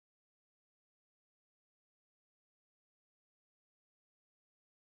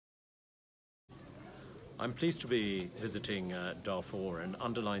I'm pleased to be visiting Darfur and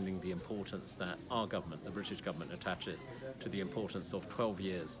underlining the importance that our government, the British government, attaches to the importance of 12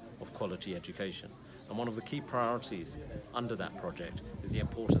 years of quality education. And one of the key priorities under that project is the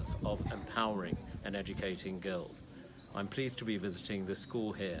importance of empowering and educating girls. I'm pleased to be visiting the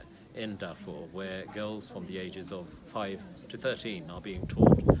school here in Darfur, where girls from the ages of 5 to 13 are being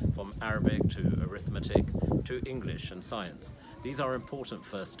taught from Arabic to arithmetic to English and science. These are important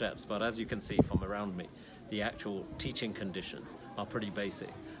first steps, but as you can see from around me, the actual teaching conditions are pretty basic.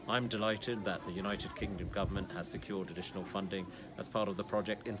 I'm delighted that the United Kingdom government has secured additional funding as part of the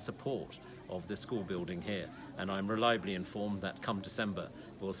project in support of the school building here, and I'm reliably informed that come December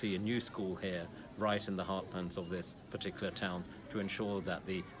we'll see a new school here right in the heartlands of this particular town to ensure that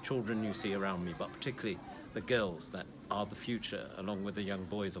the children you see around me, but particularly the girls that are the future along with the young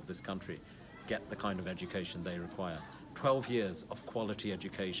boys of this country, get the kind of education they require. 12 years of quality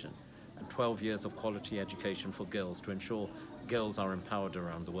education, and 12 years of quality education for girls to ensure girls are empowered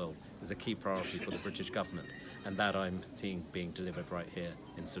around the world is a key priority for the British government, and that I'm seeing being delivered right here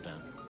in Sudan.